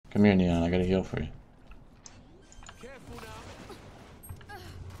Come here, Neon. I got a heal for you.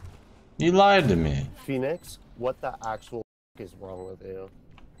 You lied to me. Phoenix, what the actual is wrong with you?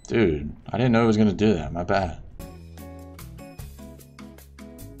 Dude, I didn't know it was gonna do that. My bad.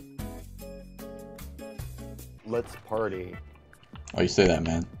 Let's party. Oh, you say that,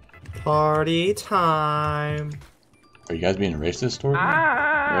 man. Party time. Are you guys being racist toward me?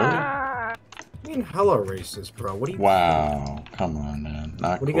 Really? I mean, hella racist, bro. What are you? Wow. Come on, man.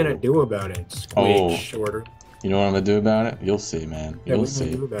 Not What are you cool. gonna do about it? Squeak Oh. shorter. You know what I'm gonna do about it? You'll see, man. Yeah, You'll what are you see.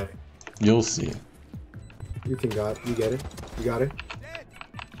 gonna do about it? You'll see. You can got. You get it. You got it.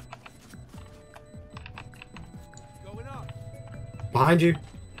 Behind you.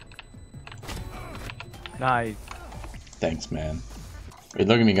 Nice. Thanks, man. Wait,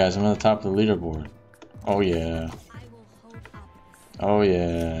 look at me, guys. I'm on the top of the leaderboard. Oh, yeah. Oh,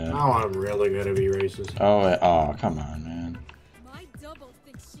 yeah. Now I'm really gonna be racist. Oh, yeah. Oh, come on, man. My double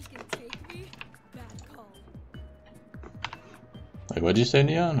thinks she can take me. Bad call. Wait, what'd you say,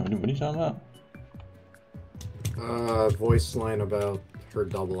 Neon? What are you talking about? Voice line about her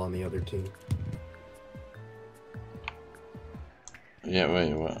double on the other team. Yeah,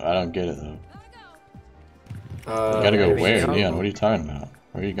 wait, what? I don't get it, though. You Gotta go. gotta go maybe where? go. Neon, what are you talking about?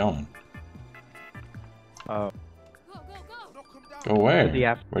 Where are you going? Go, go, Go where?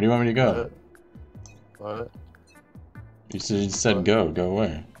 Yeah. Where do you want me to go? What? You said go. Go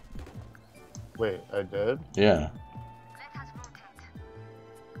where? Wait, I did? Yeah.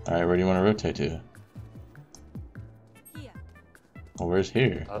 Alright, where do you want to rotate to? Here. Well, where's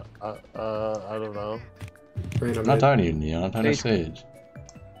here? I don't know. I'm not talking to you, Neon. I'm talking to Sage.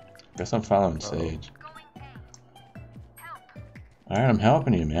 Guess I'm following Sage. Alright, I'm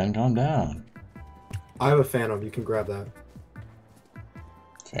helping you, man. Calm down. I have a Phantom. You can grab that.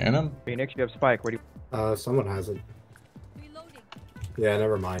 Phantom? Phoenix, you have Spike. Where do you... Someone has it. Reloading. Yeah,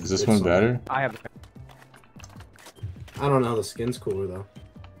 never mind. Is this It's one someone. better? I have... I don't know. The skin's cooler though.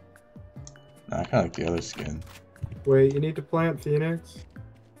 Nah, I kinda like the other skin. Wait, you need to plant Phoenix?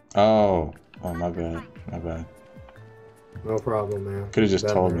 Oh. Oh, my bad. My bad. No problem, man. Could've just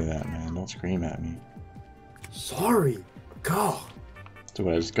Better. told me that, man. Don't scream at me. Sorry. God. So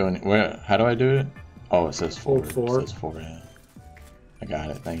what, I just go in... Where? How do I do it? Oh, it says 4. Hold 4. It says 4, yeah. I got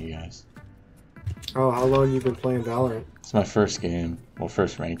it. Thank you, guys. Oh, how long you been playing Valorant? It's my first game. Well,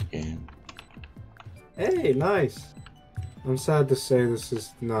 first ranked game. Hey, nice. I'm sad to say this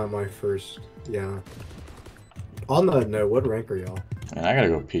is not my first. Yeah. On that note, what rank are y'all? Man, I gotta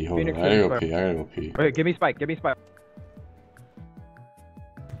go pee. Hold on. I Phoenix, gotta go Phoenix, pee. I gotta go pee. Wait, give me Spike. Give me Spike.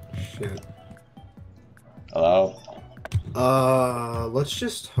 Shit. Hello? Let's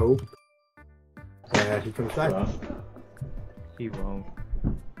just hope that he comes back. He won't.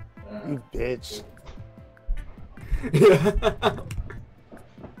 You bitch. Yeah.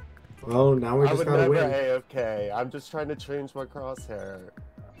 Well, now we I just would gotta never win. AFK. I'm just trying to change my crosshair.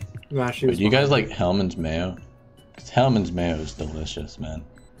 Nah, she But was you guys behind. like Hellman's mayo? 'Cause Hellman's mayo is delicious, man.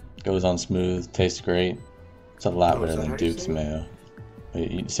 Goes on smooth, tastes great. It's a lot Oh, is better that than how you Duke's say it? mayo.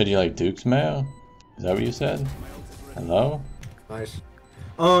 Wait, you said you like Duke's mayo? Is that what you said? Hello? Nice.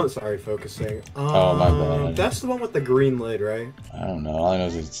 Oh, sorry, focusing. Oh, my bad. That's the one with the green lid, right? I don't know. All I know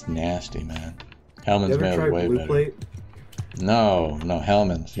is it's nasty, man. You Hellman's ever mayo tried is way Blue better. Plate? No,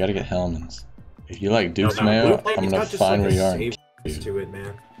 Hellman's. You gotta get Hellman's. If you like Duke's Blue mayo, Plate I'm has gonna got just find like where you a are and save kill you. to it,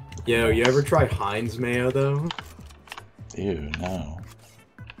 man. Yo, you ever try Heinz mayo though? Ew, no.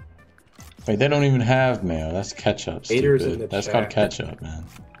 Wait, they don't even have mayo. That's ketchup, Haters in stupid. the That's chat. called ketchup, man.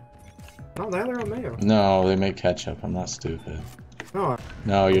 No, they're on mayo. No, they make ketchup. I'm not stupid. No,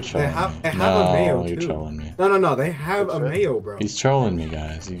 No, you're trolling me. they have No, a mayo you're too. trolling me. No, they have a That's it. mayo, bro. He's trolling me,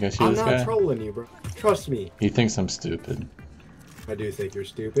 guys. You guys see I'm this not guy? trolling you, bro. Trust me. He thinks I'm stupid. I do think you're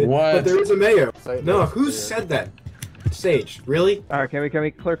stupid. What? But there is a mayo. Say No, this, who yeah. said that? Sage, really? Alright, can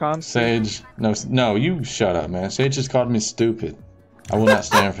we clear comms? Sage, no, you shut up, man. Sage just called me stupid. I will not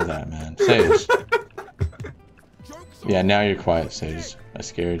stand for that, man. Sage. Yeah, now you're quiet, Sage. I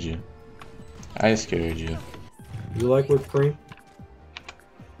scared you. I scared you. You like whipped cream?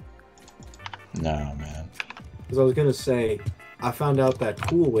 No, man. Because I was gonna say, I found out that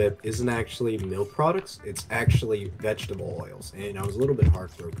Cool Whip isn't actually milk products, it's actually vegetable oils. And I was a little bit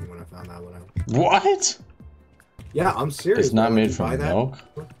heartbroken when I found that one out. What? Yeah, I'm serious. It's not bro. made You from buy that? milk?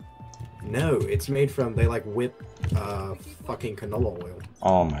 No, it's made from, they like whip fucking canola oil.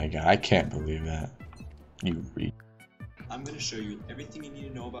 Oh my god, I can't believe that. You re- I'm going to show you everything you need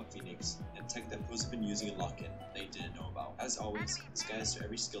to know about Phoenix and tech that pros have been using in Lock-In that you didn't know about. As always, this guide is for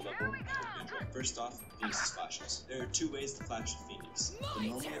every skill level. I hope you enjoy. First off, Phoenix's flashes. There are two ways to flash with Phoenix. The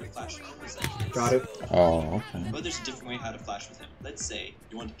normal way to flash with him is like this. Got it. Oh, okay. But there's a different way how to flash with him. Let's say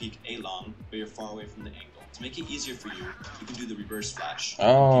you want to peek A long, but you're far away from the angle. To make it easier for you, you can do the reverse flash.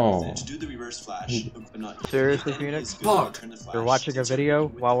 Oh. To do the reverse flash, but not Seriously, Phoenix? Fuck. You're watching a video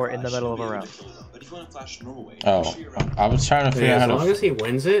while we're in the middle of a round. But if you want to flash the normal way, Oh, I was trying to figure Yeah, out as how long to. as he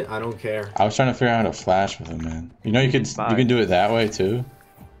wins it, I don't care. I was trying to figure out how to flash with him, man. You know, you can do it that way too.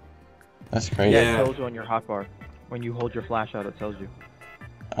 That's crazy. Yeah, Yeah. it tells you on your hotbar. When you hold your flash out, it tells you.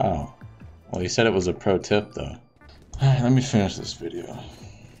 Oh. Well, he said it was a pro tip though. Alright, let me finish this video.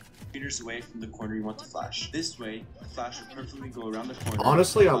 Meters away from the corner you want to flash. This way, the flash will perfectly go around the corner.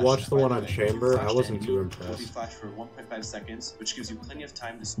 Honestly, I Flash watched the right one on away. Chamber. Flash I wasn't the too enemy will be impressed. flashed for 1.5 seconds, which gives you plenty of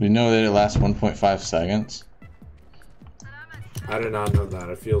time to. We know that it lasts 1.5 seconds. I did not know that.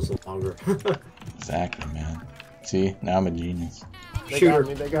 It feels longer. Exactly, man. See, now I'm a genius. They Shoot got her.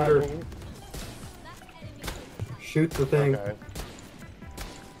 me, they got Shoot her. me. Shoot the thing. Okay.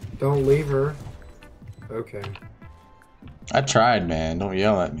 Don't leave her. Okay. I tried, man. Don't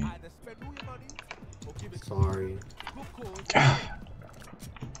yell at me. Sorry. Gah.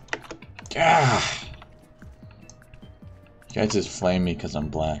 Gah. You guys just flame me because I'm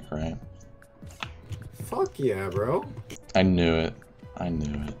black, right? Fuck yeah, bro. I knew it. I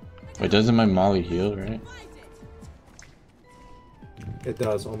knew it. Wait, doesn't my molly heal, right? It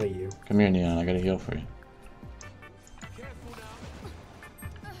does, only you. Come here, Neon. I got a heal for you.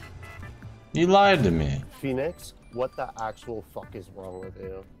 You lied to me. Phoenix, what the actual fuck is wrong with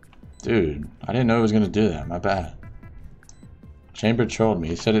you? Dude, I didn't know it was gonna do that. My bad. Chamber trolled me.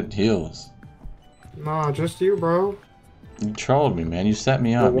 He said it heals. Nah, just you, bro. You trolled me, man. You set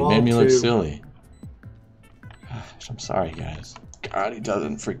me up. You made me look silly. Gosh, I'm sorry, guys. God, he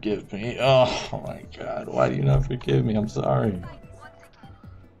doesn't forgive me. Oh my God. Why do you not forgive me? I'm sorry.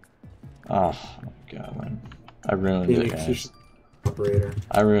 Oh my God, man. I ruined it, Phoenix, you guys. should- Operator.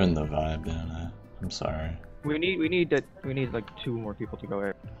 I ruined the vibe, didn't I? I'm sorry. We need like 2 more people to go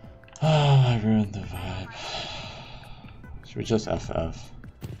here. Oh, I ruined the vibe. Should we just FF?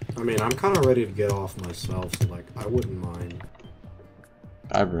 I mean, I'm kind of ready to get off myself, so, like, I wouldn't mind.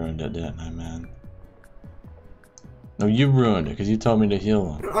 I ruined it, didn't I, man? No, you ruined it because you told me to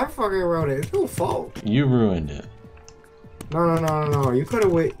heal him. I fucking wrote it. It's your fault. You ruined it. No. You could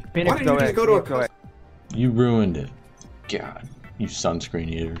have waited. Why Phoenix, didn't you just go to a go You ruined it. God, you sunscreen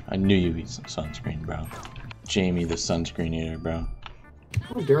eater. I knew you eat some sunscreen, bro. Jamie the sunscreen eater, bro.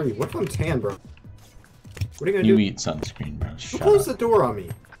 How dare you? What if I'm tan, bro? What are you gonna You do? eat sunscreen, bro. Shut Close up. the door on me.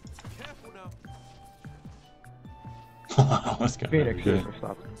 I almost got her Phoenix, again.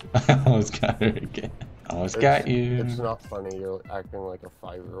 stop. I almost got her again. I almost got you. It's not funny. You're acting like a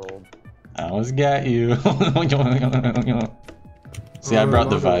 5-year-old. I almost got you. See, I brought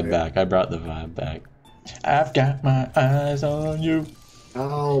the vibe back. I brought the vibe back. I've got my eyes on you.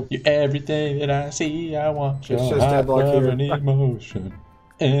 Oh, You everything that I see, I want your It's just hot deadlock love here. and emotion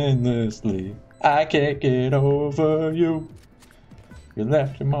endlessly. I can't get over you. You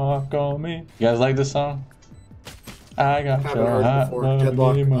left your mark on me. You guys like this song? I got haven't your heard it hot before. love and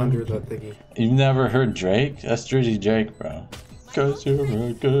Deadlock emotion. under the thingy. You've never heard Drake? That's Drizzy Drake, bro. Cause you're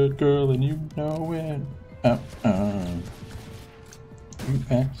a good girl and you know it. You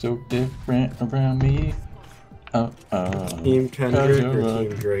act so different around me. Team Kendrick you're or a- Team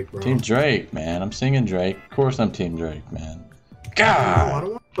Drake, bro? Team Drake, man. I'm singing Drake. Of course I'm Team Drake, man. No, I God!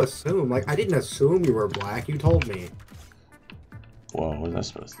 don't want to assume. Like, I didn't assume you were black. You told me. Whoa, what was that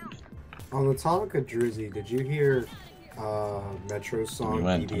supposed to be? On the topic of Drizzy, did you hear Metro's song You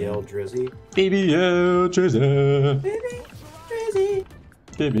went, BBL Drizzy? BBL Drizzy. Drizzy.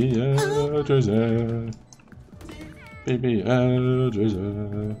 BBL Drizzy. BBL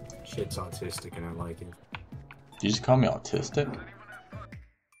Drizzy. Shit's autistic and I like it. Did you just call me autistic?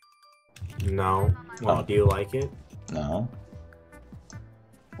 No. Well, Oh. do you like it? No.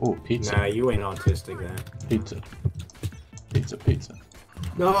 Oh, pizza. Nah, you ain't autistic then. Pizza. Pizza.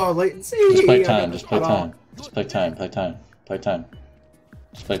 No, latency. Just play time. Just play time. Just play time. Play time. Play time.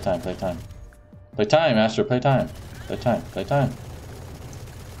 Just play time. Play time. Play time, Master. Play time. Play time. Play time.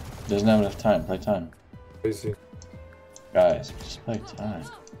 Doesn't have enough time. Play time. Guys, just play time.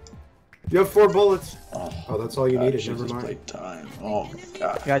 You have 4 bullets. Oh, Oh, that's all you God, needed. should Never just mind. play time. Oh my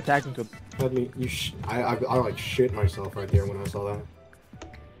God. You guys tagged into Had me. I like shit myself right there when I saw that.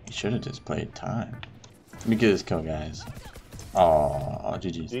 You should have just played time. Let me get this kill, guys. Oh,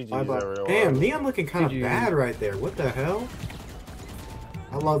 GG's. GG's, Bye-bye. everyone. Damn, Neon looking kind of GG. bad right there. What the hell?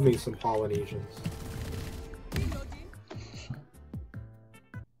 I love me some Polynesians.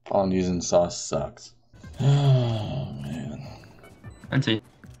 Polynesian sauce sucks. Oh man. Auntie.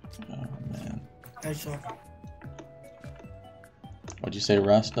 Oh man. Nice shot. What'd you say,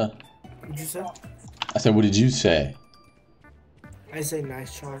 Rasta? What'd you say? I said, what did you say? I say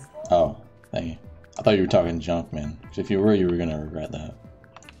nice shot. Oh, thank you. I thought you were talking junk, man. 'Cause if you were gonna regret that.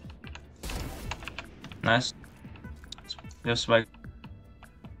 Nice. Yo, Spike.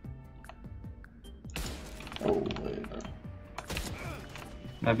 Oh, wait.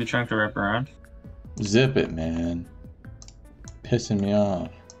 Might be trying to wrap around. Zip it, man. Pissing me off.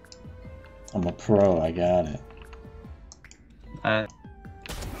 I'm a pro, I got it.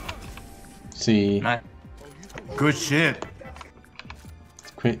 See? Nice. Good shit.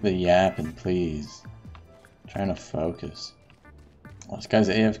 Quit the yapping, please. I'm trying to focus. Oh, this guy's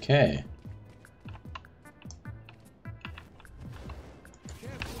AFK.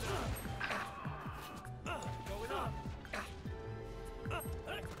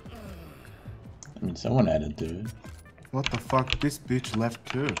 I mean, someone had to do it. What the fuck? This bitch left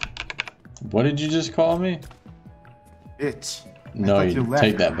too. What did you just call me? Bitch. No, thought you you left.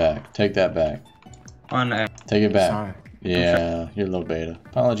 take that back. Take that back. On A. Take it back. Sorry. Yeah, you're a little beta.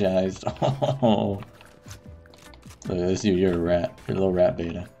 Apologized. Oh. Look at this, you're a rat. You're a little rat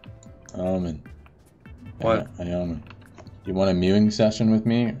beta. Omen. What? I omen. You want a mewing session with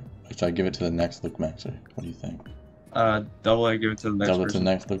me? Or should I give it to the next Luke Maxer? What do you think? Double A, give it to the next Double it to the person.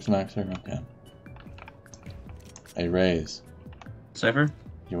 next Luke Maxer? Okay. Hey, Raze. Cypher?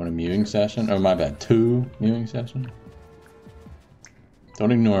 You want a mewing session? Oh, my bad. 2 mewing session?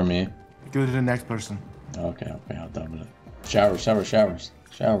 Don't ignore me. Go to the next person. Okay, I'll double it. Showers, showers, showers,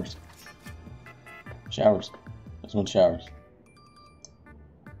 showers. Showers. This one showers.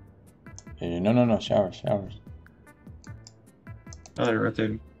 Hey, no, showers, showers. Oh, they're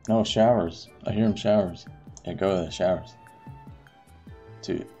rotating. No, showers. I hear him showers. Yeah, go to the showers.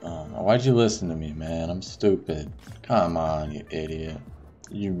 Dude, why'd you listen to me, man? I'm stupid. Come on, you idiot.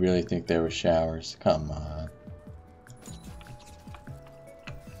 You really think they were showers? Come on.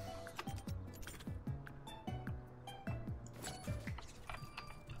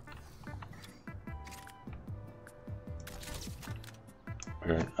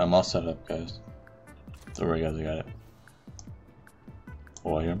 Alright, I'm all set up, guys. Don't worry, guys, I got it.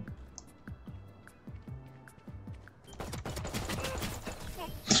 Oh, I hear him.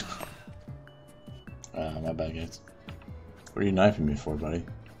 My bad, guys. What are you knifing me for, buddy?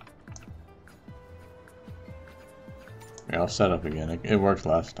 Yeah, I'll set up again. It worked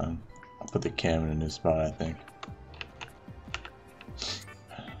last time. I'll put the cam in a new spot, I think.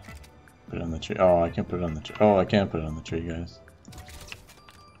 Put it on the tree. Oh, I can't put it on the tree. Oh, I can't put it on the tree, guys.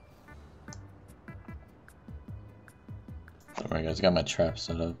 Don't worry, guys. I got my trap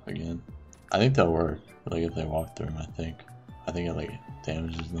set up again. I think they'll work. Like, if they walk through them, I think it, like,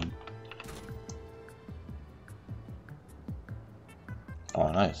 damages them. Oh,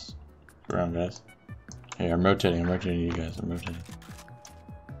 nice. Good round, guys. Hey, I'm rotating you guys. I'm rotating.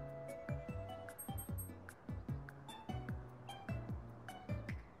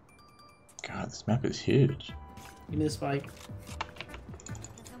 God, this map is huge. Give me the spike.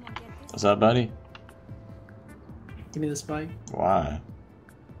 What's up, buddy? Give me the spike. Why?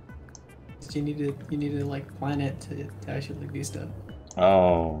 You need to like plan it to actually do stuff.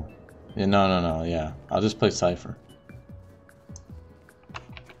 Oh. Yeah, no, yeah. I'll just play Cypher.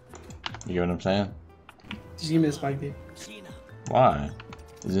 You get what I'm saying? Just give me the spike, dude. Why?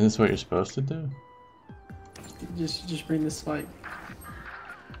 Isn't this what you're supposed to do? Just bring the spike.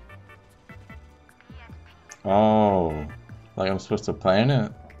 Oh. Like I'm supposed to plan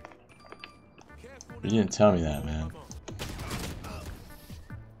it? You didn't tell me that, man.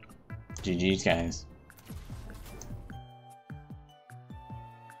 GG's, guys.